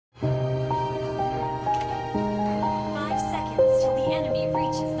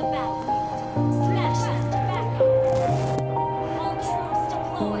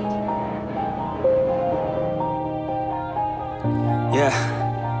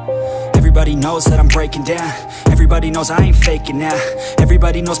Everybody knows that I'm breaking down. Everybody knows I ain't faking now.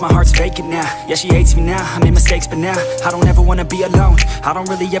 Everybody knows my heart's faking now. Yeah, she hates me now, I made mistakes but now I don't ever wanna be alone. I don't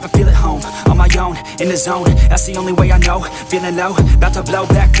really ever feel at home. On my own, in the zone, that's the only way I know. Feeling low, about to blow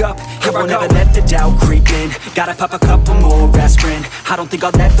back up. Here I won't ever let the doubt creep in. Gotta pop a couple more aspirin. I don't think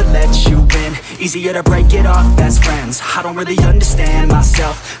I'll ever let you in. Easier to break it off best friends. I don't really understand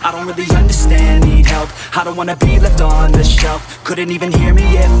myself. I don't really understand, need help. I don't wanna be left on the shelf. Couldn't even hear me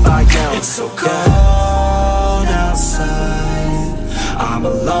if I yelled. It's so cold outside, I'm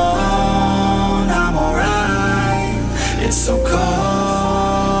alone, I'm alright. It's so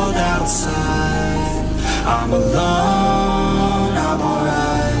cold outside, I'm alone, I'm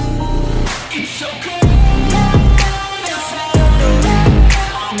alright. It's so cold.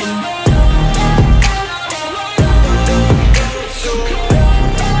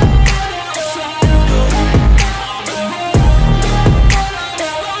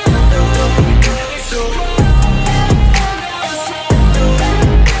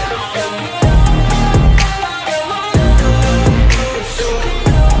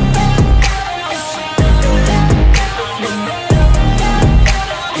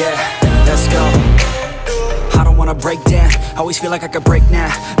 Break down, always feel like I could break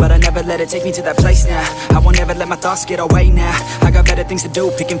now, but I never let it take me to that place now. I won't ever let my thoughts get away now. I got better things to do,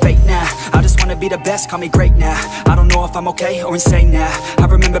 picking fate now. I just wanna be the best, call me great now. I don't know if I'm okay or insane now. I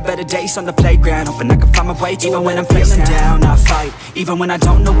remember better days on the playground, hoping I can find my way to even when I'm feeling down, I fight, even when I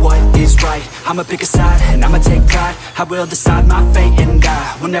don't know what is right. I'ma pick a side, and I'ma take pride. I will decide my fate, and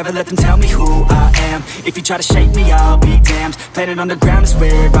I will never let them tell me who I am. If you try to shake me, I'll be damned. Planet on the ground is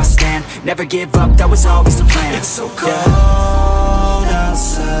where I stand. Never give up, that was always the plan. It's so cold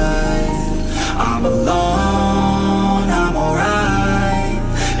outside, I'm alone, I'm alright.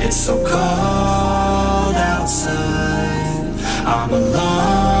 It's so cold outside, I'm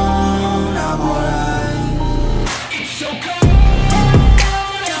alone, I'm alright. It's so cold.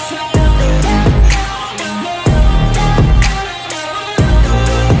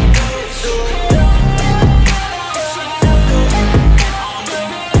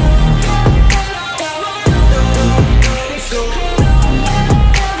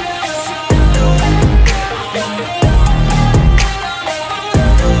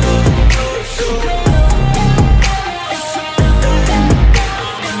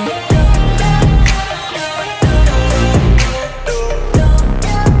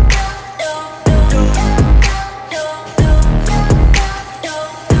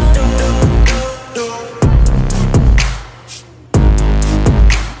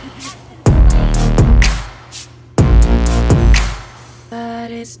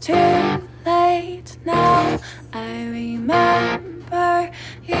 It's too late now. I remember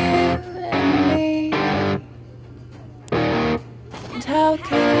you and me, and how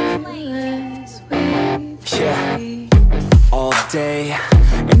careless we be. All day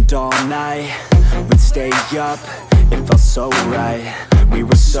and all night, we'd stay up, it felt so right. We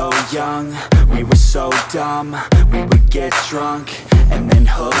were so young, we were so dumb. We would get drunk and then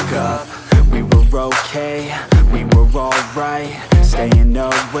hook up. We were okay, we were alright, staying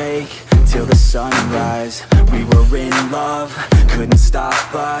awake till the sunrise. We were in love, couldn't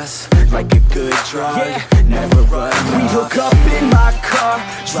stop us. Like a good drug, never run off. We'd hook up in my car,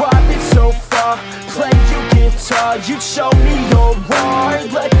 drive it so far, play your guitar, you'd show me your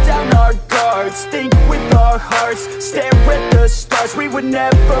heart. Let down our guards, think with our hearts, stare at the stars. We were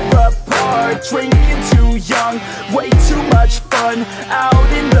never apart, drinking too young, way too much fun.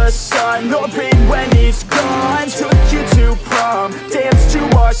 Out in the sun, or rain when it's gone. Took you to prom, dance to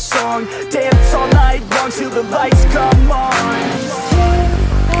our song, dance all night long till the lights come on.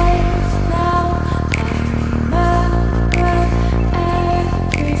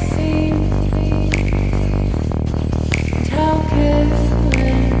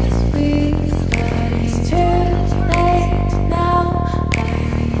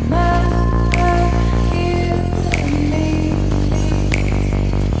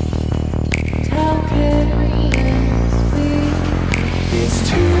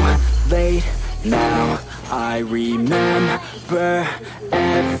 Now I remember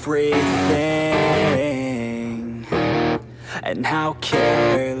everything, and how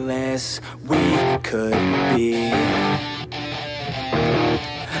careless we could be,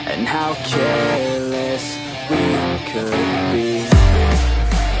 and how careless we could be,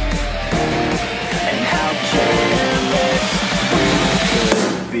 and how careless we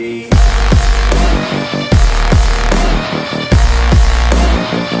could be.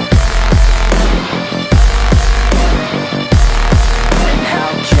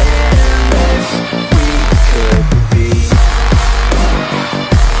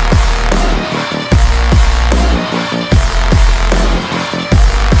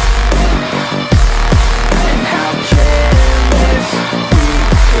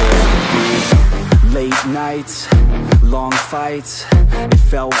 nights, it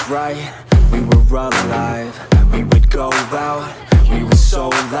felt right, we were alive. We would go out, we were so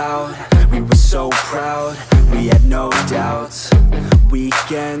loud, we were so proud, we had no doubts.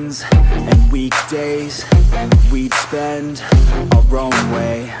 Weekends and weekdays, we'd spend our own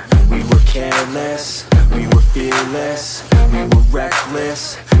way. We were careless, we were fearless, we were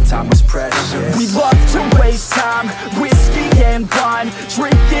reckless, time was precious. We loved to waste time, whiskey and wine,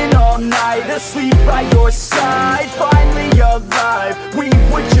 drinking all night, asleep by your side. Finally alive, we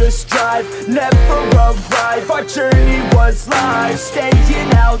would just drive, never arrive. Our journey was live,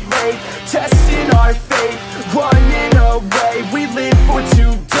 staying out late, testing our fate, running away. We live for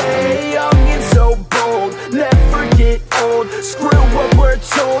today, young and so bold, never get old. Screw what we're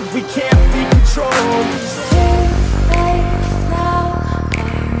told, we can't be controlled. It's too late now, I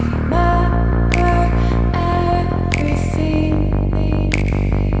remember everything.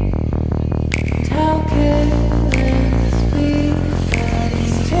 And how careless we got.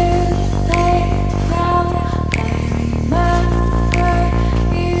 It's too late now, I remember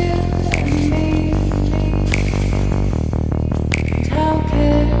you and me. And how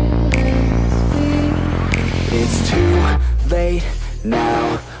careless we. It's too late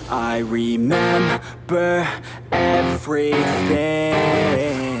now, I remember everything.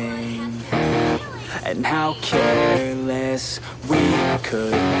 And how careless we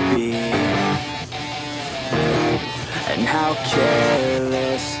could be. And how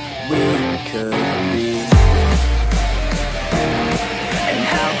careless we could be. And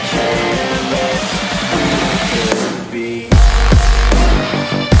how careless we could be.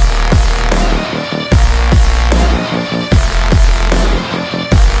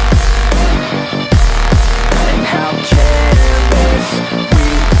 And how careless we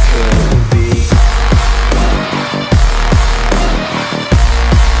could be.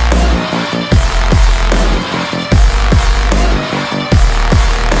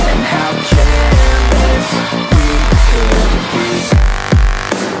 And how careless we could be.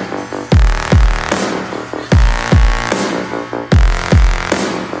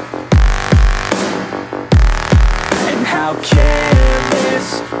 And how careless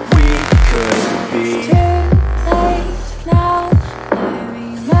we could be. Too late now, I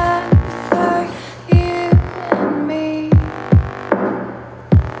remember you and me.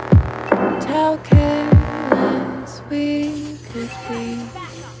 And how careless we could be.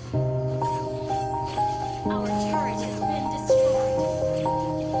 Our turret has been destroyed.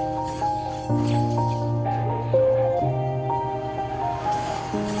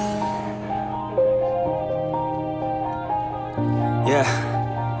 Yeah.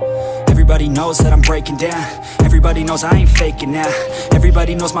 Everybody knows that I'm breaking down. Everybody knows I ain't faking now.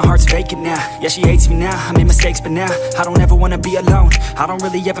 Everybody knows my heart's vacant now. Yeah, she hates me now, I made mistakes but now I don't ever wanna be alone. I don't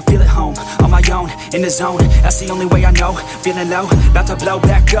really ever feel at home. On my own, in the zone, that's the only way I know. Feeling low, about to blow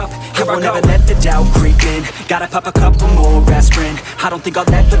back up. I won't ever let the doubt creep in. Gotta pop a couple more aspirin. I don't think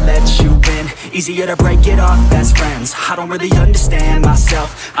I'll ever let you in. Easier to break it off best friends. I don't really understand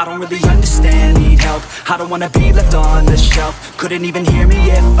myself. I don't really understand, need help. I don't wanna be left on the shelf. Couldn't even hear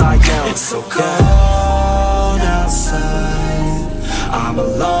me if I yelled. It's so cold outside, I'm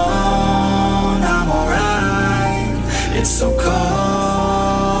alone, I'm alright. It's so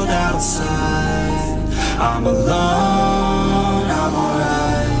cold outside, I'm alone, I'm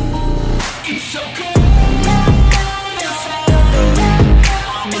alright. It's so cold.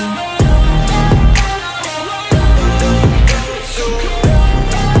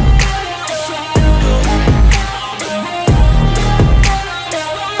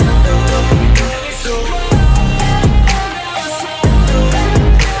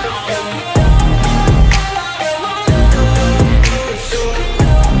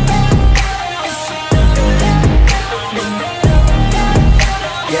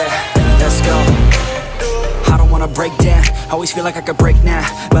 Break down, always feel like I could break now,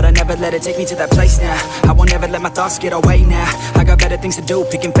 but I never let it take me to that place now. I won't ever let my thoughts get away now. I got better things to do,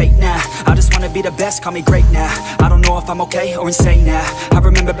 picking fate now. I just wanna be the best, call me great now. I don't know if I'm okay or insane now. I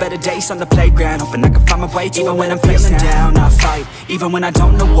remember better days on the playground, hoping I can find my way to even when I'm feeling down, I fight, even when I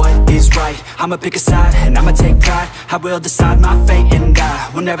don't know what is right. I'ma pick a side, and I'ma take pride. I will decide my fate, and I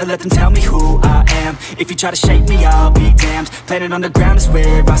will never let them tell me who I am. If you try to shake me, I'll be damned. Planet on the ground is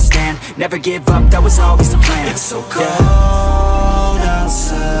where I stand. Never give up, that was always the plan. It's so cold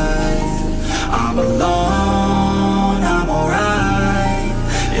outside, I'm alone, I'm alright.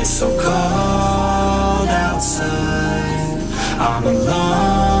 It's so cold outside, I'm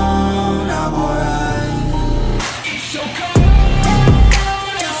alone, I'm alright. It's so cold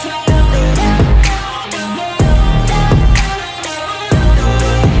outside, I'm alone.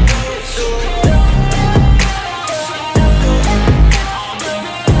 It's so cold outside.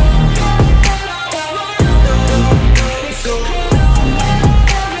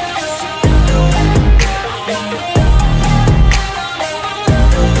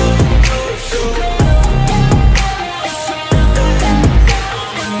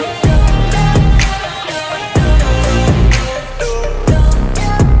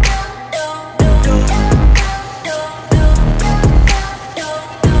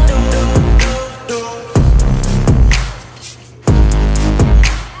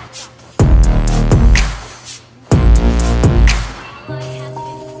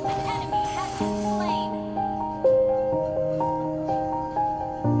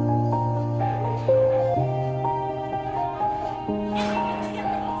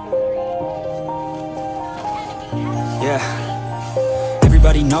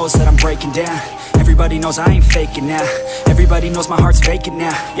 Everybody knows that I'm breaking down. Everybody knows I ain't faking now. Everybody knows my heart's vacant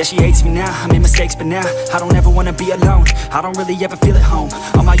now. Yeah, she hates me now, I made mistakes but now I don't ever wanna be alone. I don't really ever feel at home.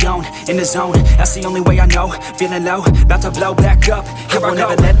 On my own, in the zone, that's the only way I know. Feeling low, about to blow back up. I won't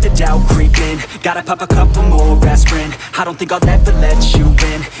ever let the doubt creep in. Gotta pop a couple more aspirin. I don't think I'll ever let you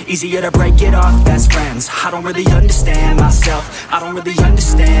in. Easier to break it off best friends. I don't really understand myself. I don't really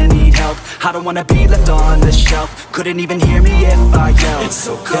understand, need help. I don't wanna be left on the shelf. Couldn't even hear me if I yelled. It's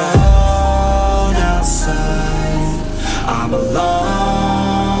so cold outside, I'm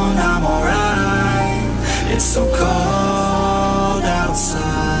alone, I'm alright. It's so cold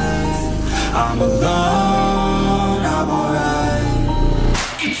outside, I'm alone, I'm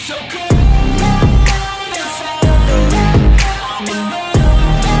alright. It's so cold.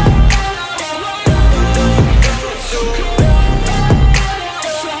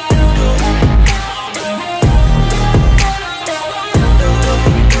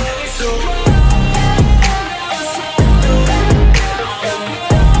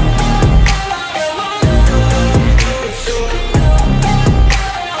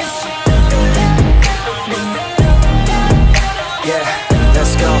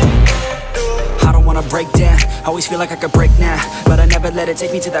 Break down, always feel like I could break now, but I never let it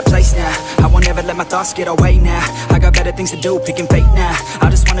take me to that place now. I won't ever let my thoughts get away now. I got better things to do, picking fate now. I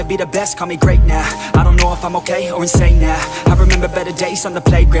just wanna be the best, call me great now. I don't know if I'm okay or insane now. I remember better days on the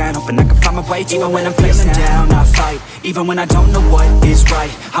playground, hoping I can find my way. Even when I'm feeling down, I fight. Even when I don't know what is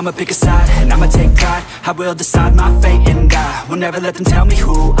right, I'ma pick a side and I'ma take pride. I will decide my fate and I will never let them tell me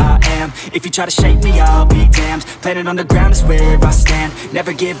who I am. If you try to shake me, I'll be damned. Planet on the ground is where I stand.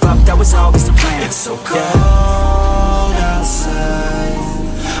 Never give up, that was always the plan. It's so cold outside,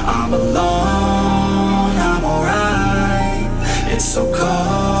 I'm alone.